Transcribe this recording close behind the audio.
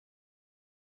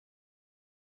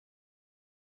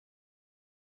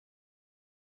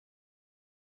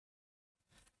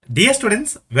Dear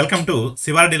students, welcome to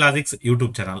Siva Logics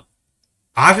YouTube channel.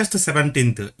 August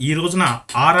 17th ఈ రోజున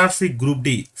RRC group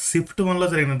D SHIFT-01 లో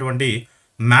జరిగినటువంటి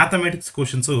mathematics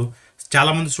questions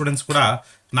చాలా మంది స్టూడెంట్స్ కూడా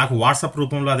నాకు వాట్సాప్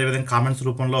రూపంలో అదే విధంగా కామెంట్స్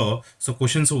రూపంలో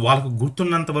క్వశ్చన్స్ వాళ్ళకు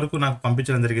గుర్తున్నంత వరకు నాకు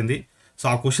పంపించడం జరిగింది.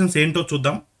 ఆ క్వశ్చన్స్ ఏంటో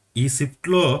చూద్దాం. ఈ షిఫ్ట్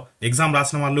లో ఎగ్జామ్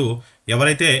రాసిన వాళ్ళు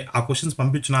ఎవరైతే ఆ క్వశ్చన్స్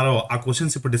పంపించున్నారో ఆ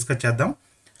క్వశ్చన్స్ ఇప్పుడు డిస్కస్ చేద్దాం.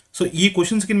 ఈ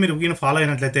క్వశ్చన్స్ కి మీరు ఫాలో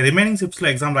అయినట్లయితే రిమైనింగ్ షిఫ్ట్స్ లో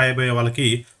ఎగ్జామ్ రాయబోయే వాళ్ళకి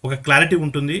ఒక క్లారిటీ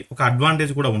ఉంటుంది, ఒక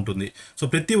అడ్వాంటేజ్ కూడా ఉంటుంది.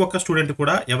 ప్రతి ఒక్క స్టూడెంట్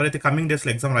కూడా ఎవరైతే కమింగ్ డేస్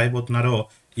లో ఎగ్జామ్ రాయబోతున్నారో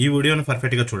ఈ వీడియోని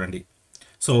పర్ఫెక్ట్ గా చూడండి.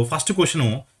 First question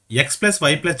x +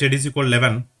 y + z =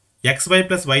 11, xy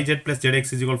 + yz + zx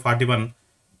 = 41,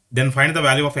 then find the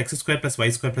value of x² + y²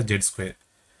 + z².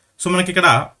 మనకి ఇక్కడ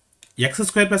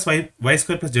x² + y²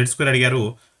 + z² అడిగారు.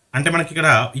 అంటే మనకి ఇక్కడ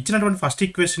ఇచ్చినటువంటి ఫస్ట్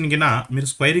ఈక్వేషన్ కింద మీరు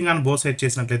స్క్వేరింగ్ ఆన్ బోత్ సైడ్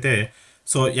చేసినట్లయితే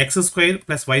x²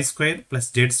 + y² +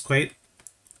 z²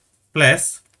 plus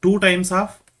 2 times of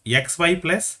xy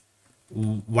plus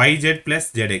yz plus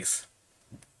zx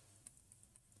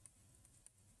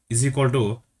is equal to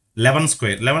 11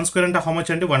 square. 11 square అంటే how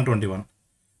much అంటే 121.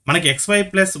 మనకి xy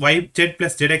plus yz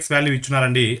plus zx value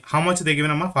ఇచ్చున్నారండి. how much they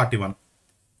given అమ్మా 41.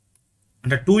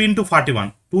 అంటే 2 into 41.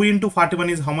 2 into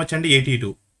 41 is how much అంటే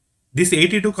 82. This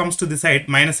 82 comes to this side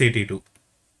minus 82.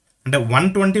 అంటే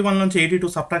 121 నుంచి 82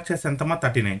 subtract చేస్తే ఎంతమ్మా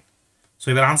 39.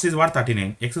 Your answer is what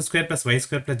 39. x² + y²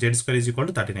 + z² is equal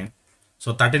to 39.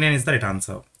 39 is the right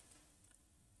answer.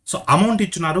 Amount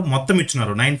ఇచ్చున్నారు, మొత్తం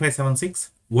ఇచ్చున్నారు 9576.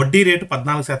 వడ్డీ రేటు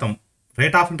 14%,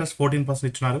 రేట్ ఆఫ్ ఇంట్రెస్ట్ 14%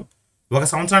 ఇచ్చున్నారు. ఒక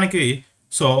సంవత్సరానికి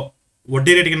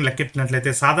వడ్డీ రేటు కింద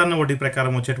లెక్కెట్టినట్లయితే సాధారణ వడ్డీ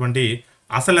ప్రకారం వచ్చేటువంటి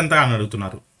అసలు ఎంత అని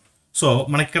అడుగుతున్నారు.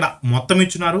 మనకి ఇక్కడ మొత్తం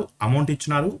ఇచ్చున్నారు, అమౌంట్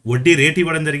ఇచ్చున్నారు, వడ్డీ రేట్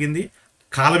ఇవ్వడం జరిగింది,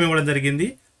 కాలం ఇవ్వడం జరిగింది,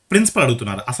 ప్రిన్సిపల్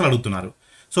అడుగుతున్నారు, అసలు అడుగుతున్నారు.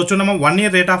 చూడమ్మా 1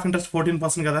 year రేట్ ఆఫ్ ఇంట్రెస్ట్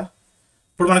 14% కదా.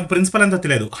 ఇప్పుడు మనకు ప్రిన్సిపల్ ఎంత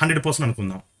తెలియదు, 100%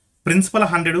 అనుకుందాం. ప్రిన్సిపల్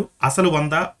 100, అసలు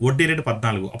 100, వడ్డీ రేటు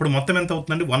 14. అప్పుడు మొత్తం ఎంత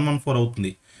అవుతుందండి 114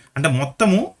 అవుతుంది. అంటే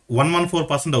మొత్తము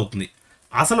 114% అవుతుంది.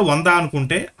 అసలు 100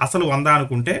 అనుకుంటే అసలు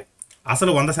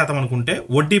 100% అనుకుంటే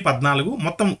వడ్డీ 14,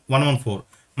 మొత్తం 114.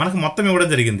 మనకు మొత్తం ఇవ్వడం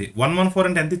జరిగింది. 114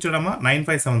 అంటే ఎంత ఇచ్చాడమ్మా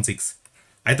 9576.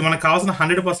 అయితే మనకు కావాల్సిన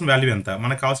 100% వాల్యూ ఎంత,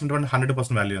 మనకు కావాల్సినటువంటి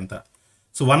 100% వాల్యూ ఎంత.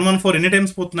 114 ఎన్ని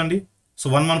టైమ్స్ పోతుందండి.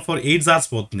 114 8 జార్స్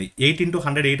పోతుంది. 8 into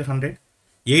 100 800,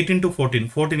 8 into 14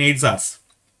 14 8 జార్స్.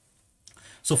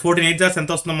 14 8 జార్స్ ఎంత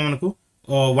వస్తుందమ్మా మనకు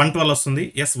 112 వస్తుంది.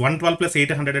 ఎస్ 112 +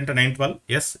 800 అంటే 912.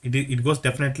 Yes it goes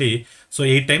definitely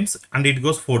 8 times and it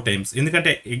goes 4 times.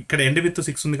 ఎందుకంటే ఇక్కడ ఎండ్ విత్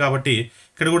 6 ఉంది కాబట్టి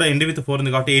ఇక్కడ కూడా ఎండ్ విత్ 4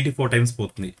 ఉంది కాబట్టి 84 times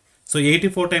పోతుంది.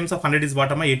 84 times of 100 is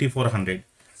what అమ్మా 8400.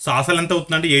 అసలు ఎంత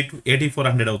అవుతుందండి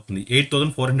 8400 అవుతుంది.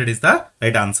 8400 is the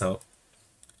right answer.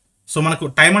 మనకు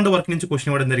టైమ్ అండ్ వర్క్ నుంచి క్వశ్చన్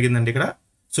ఇవ్వడం జరిగిందండి ఇక్కడ.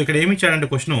 ఇక్కడ ఏమి ఇచ్చాడంటే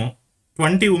క్వశ్చన్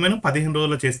 20 ఉమెన్ 15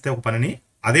 రోజుల్లో చేస్తే ఒక పనిని,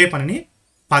 అదే పనిని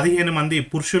 15 మంది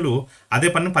పురుషులు అదే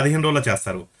పనిని 15 రోజుల్లో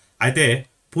చేస్తారు. అయితే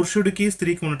పురుషుడికి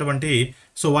స్త్రీకి ఉన్నటువంటి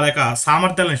వాళ్ళ యొక్క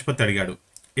సామర్థ్యాల నిష్పత్తి అడిగాడు,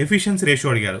 ఎఫిషియన్సీ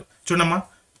రేషియో అడిగాడు. చూడమ్మా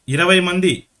 20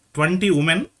 మంది 20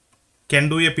 women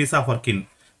can do a piece of work in,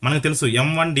 మనకు తెలుసు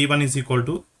m1 d1 is equal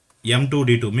to m2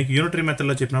 d2. మీకు యూనిటరీ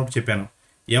మెథడ్లో చెప్పినప్పుడు చెప్పాను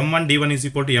m1 d1 is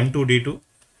equal to m2 d2.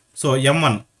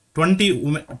 m1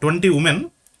 20 women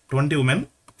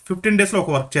 15 డేస్లో ఒక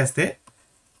వర్క్ చేస్తే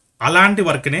అలాంటి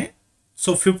వర్క్నే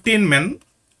 15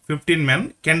 men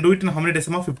can do it in how many days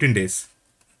అమ్మా 15 days.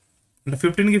 అంటే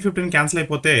 15కి 15 క్యాన్సిల్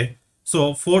అయిపోతే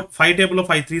 5 టేబుల్లో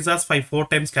 5 3 జార్స్ 5 4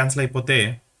 times క్యాన్సిల్ అయిపోతే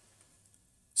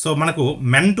మనకు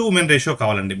men to women రేషియో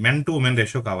కావాలండి. men to women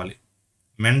రేషియో కావాలి.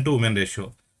 men to women ratio.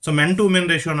 men to women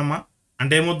ratio అమ్మా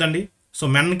అంటే ఏమవుతుందండి.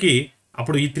 మెన్కి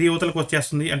అప్పుడు ఈ 3 యువతలకు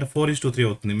వచ్చేస్తుంది అంటే 4:3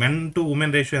 అవుతుంది. men to women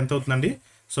రేషియో ఎంత అవుతుందండి.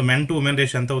 men to women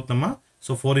రేషియో ఎంత అవుతుందమ్మా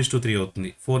 4:3 అవుతుంది.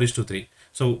 4:3.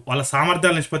 వాళ్ళ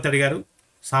సామర్థ్యాల నిష్పత్తి అడిగారు.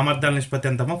 సామర్థ్యాల నిష్పత్తి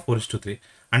ఎంతమ్మా 4:3.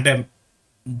 అంటే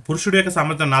పురుషుడి యొక్క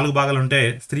సామర్థ్యం 4 భాగాలు ఉంటే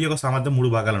స్త్రీ యొక్క సామర్థ్యం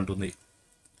 3 భాగాలు ఉంటుంది.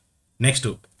 Next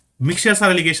mixtures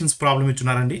are allegations problem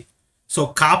ఇచ్చున్నారండి.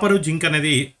 కాపరు zinc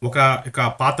అనేది ఒక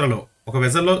పాత్రలో, ఒక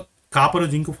వెజల్లో కాపరు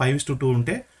జింకు 5:2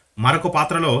 ఉంటే మరొక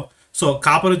పాత్రలో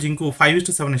కాపరు జింకు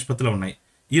 5:7 నిష్పత్తిలో ఉన్నాయి.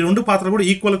 ఈ రెండు పాత్రలు కూడా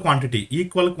ఈక్వల్ క్వాంటిటీ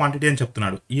అని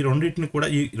చెప్తున్నాడు. ఈ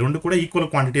రెండు కూడా ఈక్వల్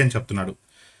క్వాంటిటీ అని చెప్తున్నాడు.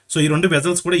 ఈ రెండు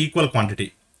వెజల్స్ కూడా ఈక్వల్ క్వాంటిటీ.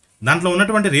 దాంట్లో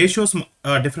ఉన్నటువంటి రేషియోస్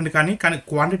డిఫరెంట్ కానీ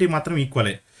క్వాంటిటీ మాత్రం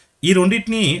ఈక్వలే. ఈ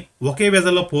రెండింటిని ఒకే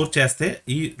వెజల్లో పోర్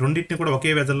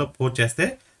చేస్తే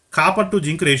కాపర్ టు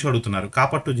జింక్ రేషియో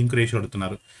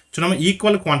అడుగుతున్నారు. చూడమ్మ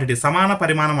ఈక్వల్ క్వాంటిటీ సమాన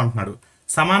పరిమాణం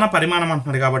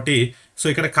అంటున్నాడు. కాబట్టి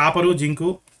ఇక్కడ కాపరు జింకు,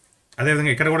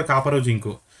 అదేవిధంగా ఇక్కడ కూడా కాపరు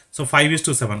జింకు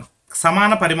 5:7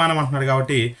 సమాన పరిమాణం అంటున్నాడు.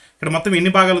 కాబట్టి ఇక్కడ మొత్తం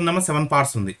ఎన్ని భాగాలు ఉందమ్మా 7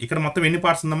 parts ఉంది. ఇక్కడ మొత్తం ఎన్ని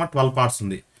పార్ట్స్ ఉందమ్మా 12 parts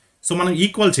ఉంది. సో మనం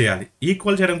ఈక్వల్ చేయాలి.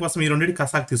 ఈక్వల్ చేయడం కోసం ఈ రెండింటి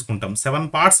కసాక్ తీసుకుంటాం. 7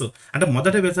 పార్ట్స్ అంటే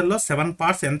మొదటి వెజల్లో 7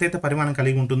 పార్ట్స్ ఎంతైతే పరిమాణం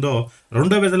కలిగి ఉంటుందో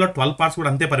రెండో వెజల్లో 12 పార్ట్స్ కూడా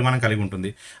అంతే పరిమాణం కలిగి ఉంటుంది.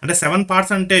 అంటే 7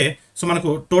 పార్ట్స్ అంటే సో మనకు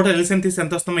టోటల్ ఎల్సిఎం తీసి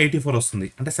ఎంత వస్తుందో 84 వస్తుంది.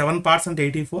 అంటే 7 పార్ట్స్ అంటే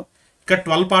 84, ఇక్కడ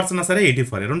 12 పార్ట్స్ ఉన్నా సరే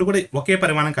 84, రెండు కూడా ఒకే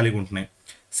పరిమాణం కలిగి ఉంటున్నాయి.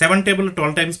 7 టేబుల్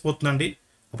 12 టైమ్స్ పోతుందండి.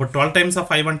 అప్పుడు 12 టైమ్స్ ఆఫ్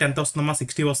 5 అంటే ఎంత వస్తుందమ్మా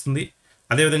 60 వస్తుంది.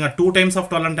 అదేవిధంగా 2 టైమ్స్ ఆఫ్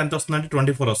 12 అంటే ఎంత వస్తుందంటే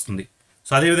 24 వస్తుంది.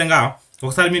 సో అదేవిధంగా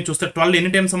ఒకసారి మీరు చూస్తే 12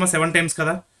 ఎన్ని టైమ్స్ అమ్మా 7 టైమ్స్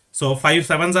కదా. సో 5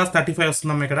 7s 35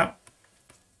 వస్తుందమ్మా ఇక్కడ.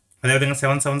 అదేవిధంగా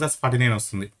 7 7s 49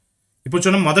 వస్తుంది. ఇప్పుడు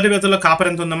చూడండి మొదటి వెజల్లో కాపర్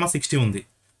ఎంత ఉందమ్మా 60 ఉంది.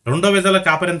 రెండో వెజల్లో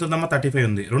కాపర్ ఎంత ఉందమ్మా 35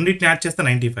 ఉంది. రెండింటిని యాడ్ చేస్తే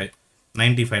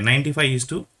 95 ఈస్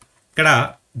టు ఇక్కడ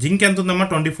జింక్ ఎంత ఉందమ్మా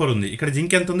 24 ఉంది. ఇక్కడ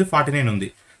జింక్ ఎంత ఉంది 49 ఉంది.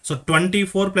 సో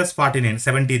 24 + 49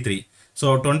 73. సో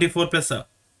 24 +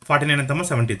 49 ఎంతమ్మా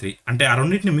 73. అంటే ఆ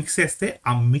రెండింటిని మిక్స్ చేస్తే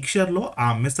ఆ మిక్చర్లో ఆ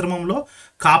మిశ్రమంలో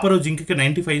కాపరు జింక్కి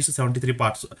 95:73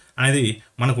 పార్ట్స్ అనేది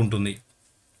మనకు ఉంటుంది.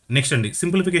 నెక్స్ట్ అండి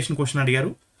సింప్లిఫికేషన్ క్వశ్చన్ అడిగారు.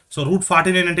 సో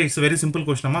 √49 అంటే ఇట్స్ వెరీ సింపుల్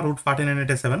క్వశ్చన్ అమ్మా. √49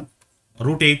 అంటే 7,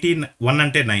 √81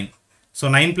 అంటే 9. సో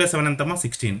 9 + 7 ఎంతమ్మా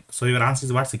 16. So your answer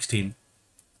is what 16.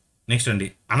 Next అండి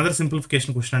అనదర్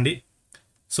సింప్లిఫికేషన్ క్వశ్చన్ అండి.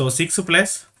 సో 6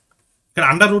 ప్లస్ ఇక్కడ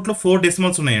అండర్ రూట్లో 4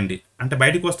 డెసిమల్స్ ఉన్నాయండి. అంటే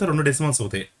బయటకు వస్తే 2 డెసిమల్స్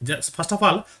అవుతాయి. ఫస్ట్ ఆఫ్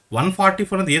ఆల్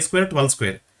 144 అనేది a²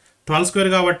 12²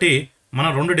 కాబట్టి మనం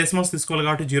 2 డెసిమల్స్ తీసుకోవాలి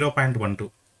కాబట్టి 0.12.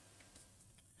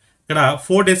 ఇక్కడ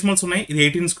 4 డెసిమల్స్ ఉన్నాయి. ఇది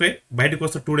 18², బయటకు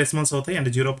వస్తే 2 డెసిమల్స్ అవుతాయి అంటే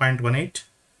 0.18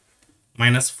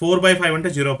 మైనస్ 4/5 అంటే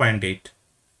 0.8,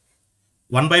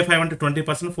 1/5 అంటే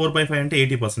 20%, 4/5 అంటే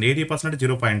 80%, 80% అంటే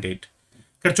 0.8.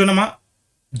 ఇక్కడ చూడమ్మా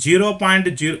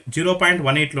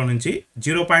 0.18లో నుంచి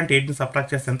 0.8ని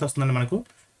సబ్ట్రాక్ట్ చేస్తే ఎంత వస్తుందండి మనకు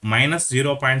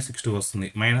 -0.62 వస్తుంది.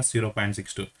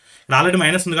 -0.62 ఇక్కడ ఆల్రెడీ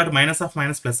మైనస్ ఉంది కాబట్టి మైనస్ ఆఫ్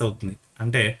మైనస్ ప్లస్ అవుతుంది.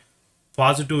 అంటే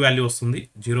పాజిటివ్ వాల్యూ వస్తుంది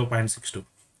 0.62.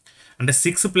 అంటే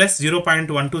 6 +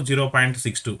 0.12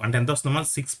 0.62 అంటే ఎంత వస్తుందమ్మా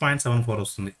 6.74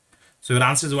 వస్తుంది. So your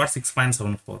answer is what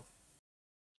 6.74.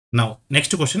 Now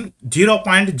next question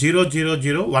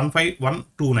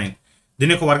 0.00015129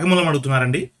 దీని యొక్క వర్గమూలం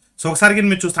అడుగుతున్నారండి. సో ఒకసారి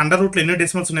మీరు చూస్తే అండర్ రూట్లో ఎన్ని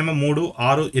డెసిమల్స్ ఉన్నాయేమో 3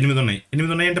 6 8 ఉన్నాయి.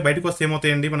 8 ఉన్నాయి అంటే బయటకు వస్తే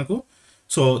ఏమవుతాయండి మనకు.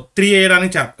 సో 3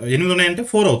 వేయడానికి 8 ఉన్నాయంటే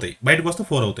 4 అవుతాయి, బయటకు వస్తే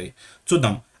 4 అవుతాయి.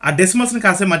 చూద్దాం ఆ డెసిమల్స్ని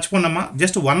కాసేపు మర్చిపోండమ్మా.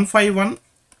 జస్ట్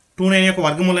 15129 యొక్క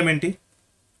వర్గమూలం ఏంటి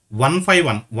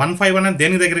 151 అంటే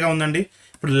దేనికి దగ్గరగా ఉందండి.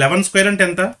 ఇప్పుడు 11² అంటే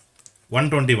ఎంత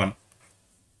 121,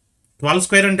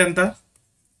 12² అంటే ఎంత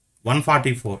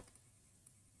 144,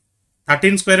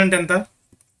 13² అంటే ఎంత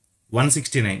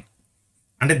 169.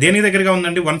 అంటే దేనికి దగ్గరగా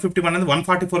ఉందండి 151 అనేది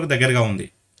 144కి దగ్గరగా ఉంది.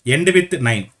 ఎండ్ విత్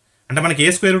 9 అంటే మనకి ఏ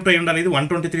స్క్వేర్ రూట్ అయి ఉండాలి, ఇది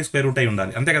 123 స్క్వేర్ రూట్ అయి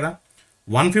ఉండాలి అంతే కదా.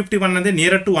 151 అనేది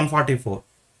నియర్ టు 144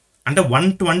 అంటే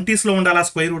 120స్లో ఉండాలి ఆ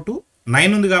స్క్వేర్ రూట్.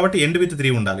 9 ఉంది కాబట్టి ఎండ్ విత్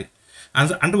 3 ఉండాలి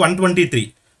అంటే 123.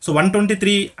 సో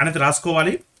 123 అనేది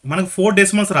రాసుకోవాలి. మనకు 4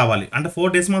 డెసిమల్స్ రావాలి. అంటే 4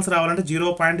 డెసిమల్స్ రావాలంటే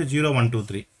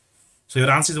 0.0123. So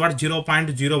your answer is what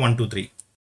 0.0123.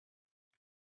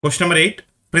 Question number 8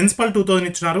 principal 2000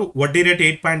 ఇచ్చినారు, వడ్డీ రేట్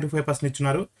 8.25%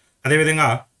 ఇచ్చినారు. అదేవిధంగా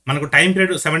మనకు టైం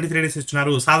పీరియడ్ 73 డేస్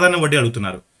ఇచ్చినారు, సాధారణ వడ్డీ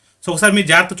అడుగుతున్నారు. సో ఒకసారి మీ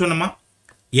జాగ్రత్త చూడమ్మా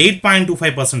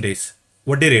 8.25%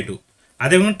 వడ్డీ రేటు.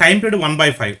 అదేవిధంగా టైం పీరియడ్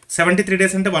 1/5, 73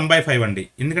 డేస్ అంటే 1/5 అండి.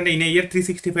 ఎందుకంటే in year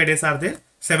 365 days are they.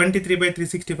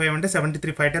 73/365 అంటే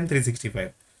 73 5 times 365.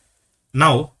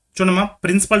 నౌ చూడమ్మా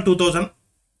ప్రిన్సిపల్ 2000.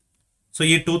 సో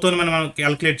ఈ 2000 మనం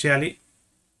క్యాలిక్యులేట్ చేయాలి.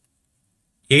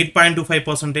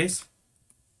 8.25%,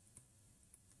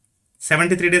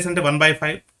 73 డేస్ అంటే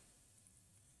 1/5.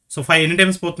 సో 5 ఎన్ని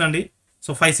టైమ్స్ పోతుందండి.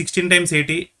 సో 5 16 times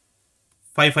 80,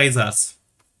 5 5s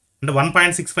అంటే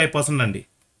 1.65% అండి.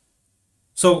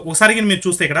 సో ఒకసారి మీరు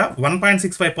చూస్తే ఇక్కడ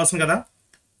 1.65% కదా.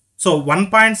 సో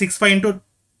 1.65 into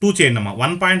 2 చేయండి అమ్మా.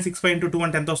 1.65 into 2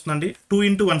 అంటే ఎంత వస్తుందండి 2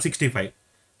 into 165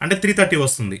 అంటే 330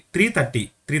 వస్తుంది.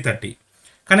 330.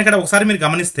 కానీ ఇక్కడ ఒకసారి మీరు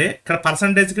గమనిస్తే ఇక్కడ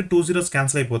పర్సంటేజ్కి 2 zeros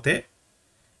క్యాన్సిల్ అయిపోతే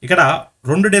ఇక్కడ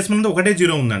 2 డెసిమల్ ముందు ఒకటే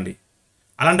 0 ఉందండి.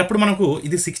 అలాంటప్పుడు మనకు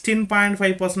ఇది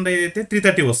 16.5% అయితే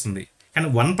 330 వస్తుంది. కానీ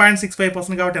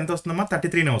 1.65% కాబట్టి ఎంత వస్తుందమ్మా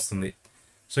 33నే వస్తుంది.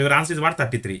 So your answer is what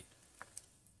 33.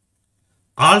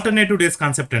 Alternative days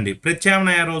concept అండి.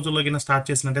 ప్రత్యామ్నాయ రోజుల్లో కింద స్టార్ట్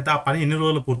చేసినట్టయితే ఆ పని ఎన్ని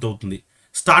రోజులు పూర్తవుతుంది.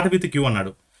 స్టార్ట్ విత్ క్యూ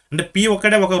అన్నాడు. అంటే పి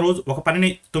ఒక్కడే ఒక రోజు ఒక పనిని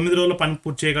 9 రోజుల్లో పని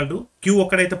పూర్తి చేయగలడు. క్యూ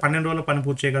ఒక్కడైతే 12 రోజుల్లో పని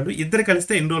పూర్తి చేయగలడు. ఇద్దరు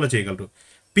కలిస్తే ఎన్ని రోజులు చేయగలరు.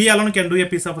 P alone can do a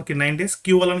piece of work in 9 days. Q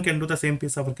alone can do the same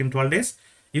piece of work in 12 days.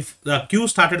 If the Q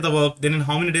started the work, then in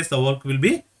how many days the work will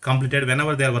be completed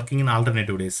whenever they are working in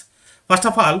alternative days. First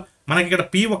of all, మనకి ఇక్కడ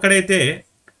P ఒక్కడైతే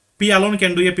P alone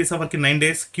can do a piece of work in 9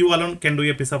 days. Q alone can do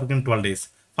a piece of work in 12 days.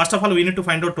 First of all, we need to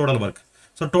find out total work.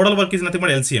 So total work is nothing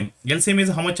but LCM. LCM is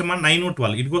how much? 9 or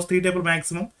 12. It goes 3 table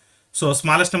maximum. So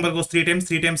smallest number goes 3 times.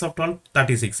 3 times of 12,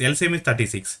 36. LCM is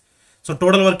 36. So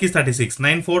total work is 36.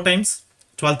 9 4 times,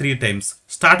 12 3 times.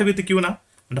 Start with Q na.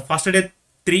 And the first day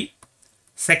 3,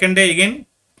 second day again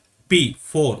P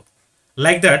 4.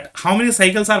 Like that, how many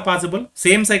cycles are possible?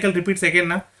 Same cycle repeats again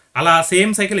na. అలా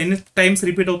same cycle ఎన్ని times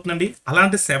repeat అవుతుందండి?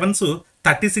 అలాంటి 7s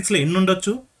 36లో ఎన్ని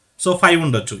ఉండొచ్చు? So 5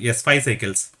 ఉండొచ్చు. Yes, 5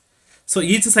 cycles. So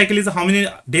each cycle is how many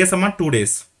days అమ్మా? 2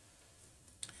 days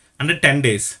అంటే 10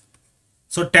 days.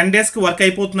 So 10 daysకి work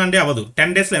అయిపోతుందండి? అవ్వదు.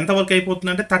 10 daysలో ఎంత వర్క్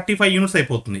అయిపోతుందంటే 35 యూనిట్స్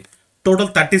అయిపోతుంది. టోటల్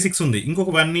 36 ఉంది,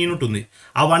 ఇంకొక 1 యూనిట్ ఉంది.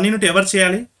 ఆ 1 యూనిట్ ఎవరు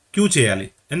చేయాలి? క్యూ చేయాలి,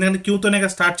 ఎందుకంటే క్యూతోనే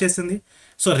స్టార్ట్ చేసింది.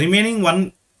 సో రిమైనింగ్ 1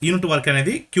 యూనిట్ వర్క్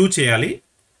అనేది క్యూ చేయాలి.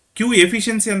 క్యూ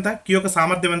ఎఫిషియన్సీ ఎంత? క్యూ యొక్క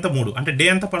సామర్థ్యం ఎంత? 3. అంటే డే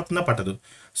ఎంత పడుతుందో పట్టదు.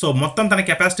 సో మొత్తం తన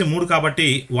కెపాసిటీ 3 కాబట్టి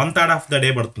 1/3 ఆఫ్ ద డే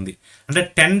పడుతుంది. అంటే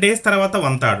 10 days తర్వాత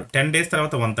 1/3, 10 days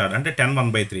తర్వాత 1/3 అంటే 10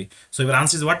 1/3. So your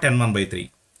answer is what? 10 1/3.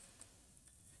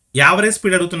 Average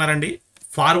speed అడుగుతున్నారండి.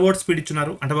 ఫార్వర్డ్ స్పీడ్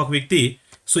ఇచ్చున్నారు. అంటే ఒక వ్యక్తి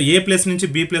సో ఏ ప్లేస్ నుంచి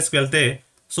బి ప్లేస్కి వెళ్తే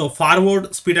సో ఫార్వర్డ్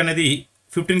స్పీడ్ అనేది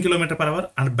 15 km/h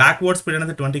అండ్ బ్యాక్వర్డ్ స్పీడ్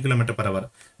అనేది 20 km/h.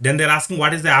 Then they are asking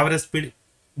what is the average speed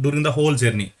during the whole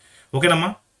journey.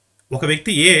 ఓకేనమ్మా. ఒక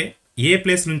వ్యక్తి ఏ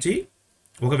ప్లేస్ నుంచి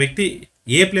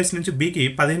బికి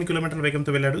 15 కిలోమీటర్ల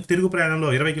వేగంతో వెళ్ళాడు. తిరుగు ప్రయాణంలో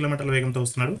 20 కిలోమీటర్ల వేగంతో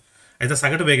వస్తున్నాడు. అయితే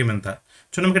సగటు వేగం ఎంత?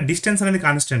 చూడండి, మనకి డిస్టెన్స్ అనేది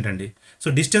కాన్స్టెంట్ అండి. సో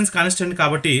డిస్టెన్స్ కాన్స్టెంట్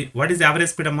కాబట్టి వాట్ ఈస్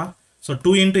యావరేజ్ స్పీడ్ అమ్మా? So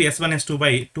 2 × S1 S2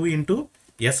 by 2 ×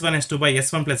 S1 S2 by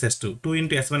S1 plus S2, 2 ×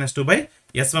 S1 S2 by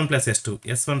S1 plus S2,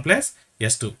 S1 plus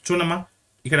S2. చూడమ్మా,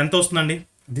 ఇక్కడ ఎంత వస్తుందండి?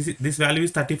 దిస్ వాల్యూ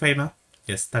ఇస్ 35 నా?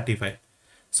 Yes, 35.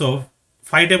 So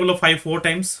 5 టేబుల్లో 5 4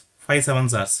 times, 5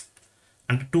 7s are.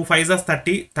 అంటే 2 5s are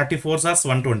 30, 34s are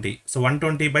 120. So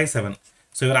 120/7.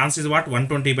 So your answer is what?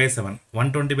 120/7.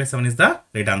 120/7 is the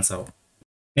right answer.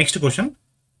 Next question.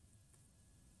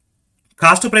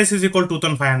 Cost price is equal to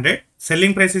 2500.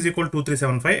 Selling price is equal to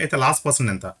 2375. అయితే last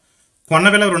percent ఎంత? కొన్న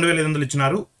విలువ 2500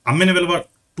 ఇచ్చినారు, అమ్మిన విలువ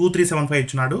 2375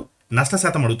 ఇచ్చినాడు, నష్ట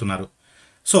శాతం అడుగుతున్నారు.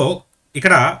 సో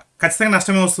ఇక్కడ ఖచ్చితంగా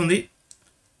నష్టమే వస్తుంది.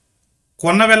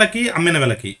 కొన్న వెలకి అమ్మిన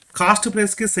వెలకి కాస్ట్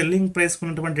ప్రైస్కి సెల్లింగ్ ప్రైస్కి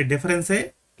ఉన్నటువంటి డిఫరెన్సే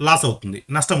లాస్ అవుతుంది,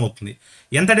 నష్టం అవుతుంది.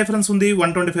 ఎంత డిఫరెన్స్ ఉంది?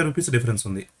 125 రూపీస్ డిఫరెన్స్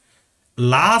ఉంది.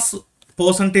 Loss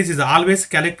percentage is always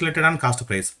calculated on cost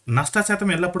price. నష్ట శాతం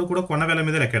ఎల్లప్పుడూ కూడా కొన్న వేల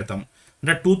మీద లెక్కెడతాం.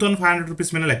 అంటే 2500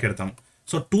 రూపీస్ మీద లెక్కెడతాం.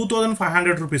 సో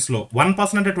 2500 రూపీస్లో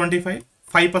 1% అంటే 25,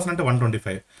 5% అంటే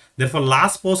 125. Therefore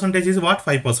loss percentage is what?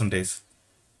 5%.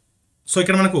 So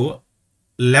ఇక్కడ మనకు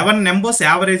 11 numbers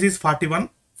average is 41,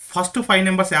 first 5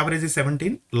 numbers average is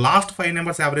 17, last 5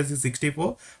 numbers average is 64.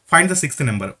 Find the 6th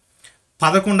number.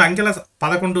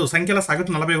 11 సంఖ్యల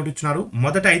సగటు 41 ఇచ్చినాడు.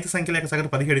 మొదటి 5 సంఖ్యల యొక్క సగటు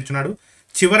 17 ఇచ్చినాడు.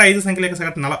 చివరి 5 సంఖ్యల యొక్క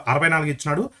సగటు 64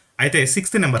 ఇచ్చినాడు. అయితే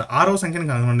 6th నెంబర్ 6వ సంఖ్యను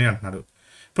కనుగొనండి అంటున్నాడు.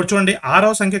 ఇప్పుడు చూడండి,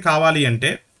 6వ సంఖ్య కావాలి అంటే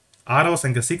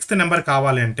 6th నెంబర్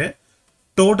కావాలి అంటే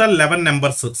టోటల్ 11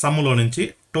 నెంబర్స్ సమ్ములో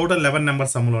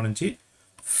నుంచి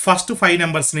ఫస్ట్ 5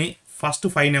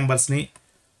 నెంబర్స్ని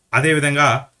అదేవిధంగా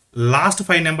లాస్ట్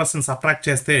 5 నెంబర్స్ని సబ్ట్రాక్ట్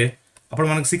చేస్తే అప్పుడు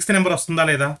మనకు 6th నెంబర్ వస్తుందా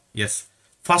లేదా? ఎస్.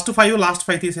 ఫస్ట్ 5 లాస్ట్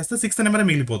 5 తీసేస్తే 6th నెంబర్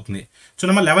మిగిలిపోతుంది.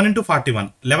 చూడమ్మా, 11 × 41,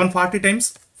 1140 times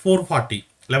 440,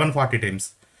 1140 times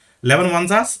 11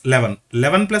 1s are 11,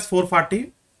 11 plus 440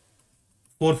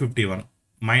 451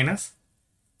 minus.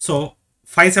 So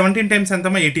 517 times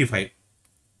ఎంతమ్మా? 85.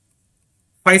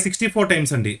 564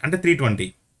 times అండి అంటే 320.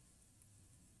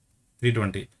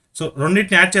 సో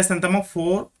రెండింటిని యాడ్ చేస్తే ఎంతమ్మా?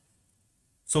 4.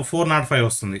 సో 405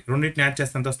 వస్తుంది. రెండింటిని యాడ్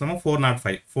చేస్తే ఎంత వస్తుందమ్మా?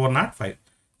 405.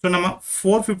 చూడమ్మా,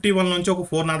 451 నుంచి ఒక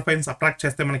 405 సబ్ట్రాక్ట్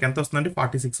చేస్తే మనకి ఎంత వస్తుందంటే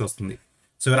 46 వస్తుంది.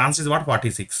 So your answer is what?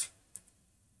 46.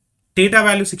 Theta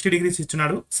value 60 degrees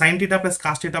ఇచ్చినాడు. Sine theta plus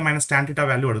cos theta minus tan theta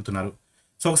value అడుగుతున్నారు.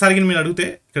 సో ఒకసారి మీరు అడిగితే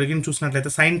ఇక్కడికి చూసినట్లయితే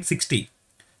సైన్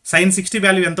 60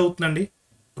 వాల్యూ ఎంత అవుతుందండి?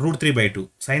 √3/2.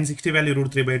 Sign 60 value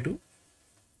 √3/2.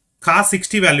 కాస్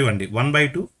 60 వాల్యూ అండి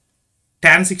 1/2.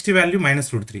 Tan 60 value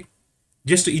 -√3.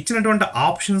 జస్ట్ ఇచ్చినటువంటి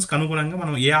ఆప్షన్స్కి అనుగుణంగా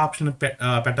మనం ఏ ఆప్షన్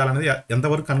పెట్టాలనేది,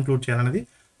 ఎంతవరకు కన్క్లూడ్ చేయాలనేది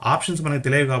ఆప్షన్స్ మనకు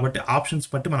తెలియదు కాబట్టి ఆప్షన్స్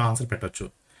బట్టి మనం ఆన్సర్ పెట్టవచ్చు.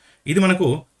 ఇది మనకు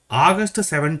August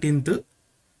 17th.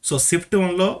 So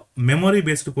SHIFT-01లో memory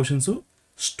based questions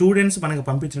students మనకు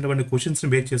పంపించినటువంటి క్వశ్చన్స్ని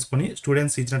బేస్ చేసుకొని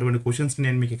స్టూడెంట్స్ ఇచ్చినటువంటి క్వశ్చన్స్ని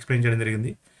నేను మీకు ఎక్స్ప్లెయిన్ చేయడం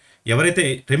జరిగింది. ఎవరైతే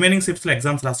రిమైనింగ్ షిఫ్ట్స్లో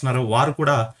ఎగ్జామ్స్ రాస్తున్నారో వారు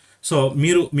కూడా సో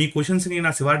మీరు మీ క్వశ్చన్స్ని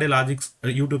నా శివాడే లాజిక్స్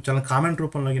యూట్యూబ్ ఛానల్ కామెంట్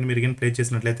రూపంలో మీరు ప్లే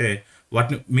చేసినట్లయితే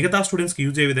వాటిని మిగతా స్టూడెంట్స్కి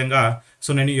యూజ్ అయ్యే విధంగా సో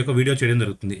నేను ఈ యొక్క వీడియో చేయడం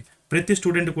జరుగుతుంది. ప్రతి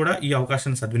స్టూడెంట్ కూడా ఈ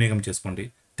అవకాశాన్ని సద్వినియోగం చేసుకోండి.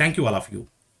 Thank you all of you.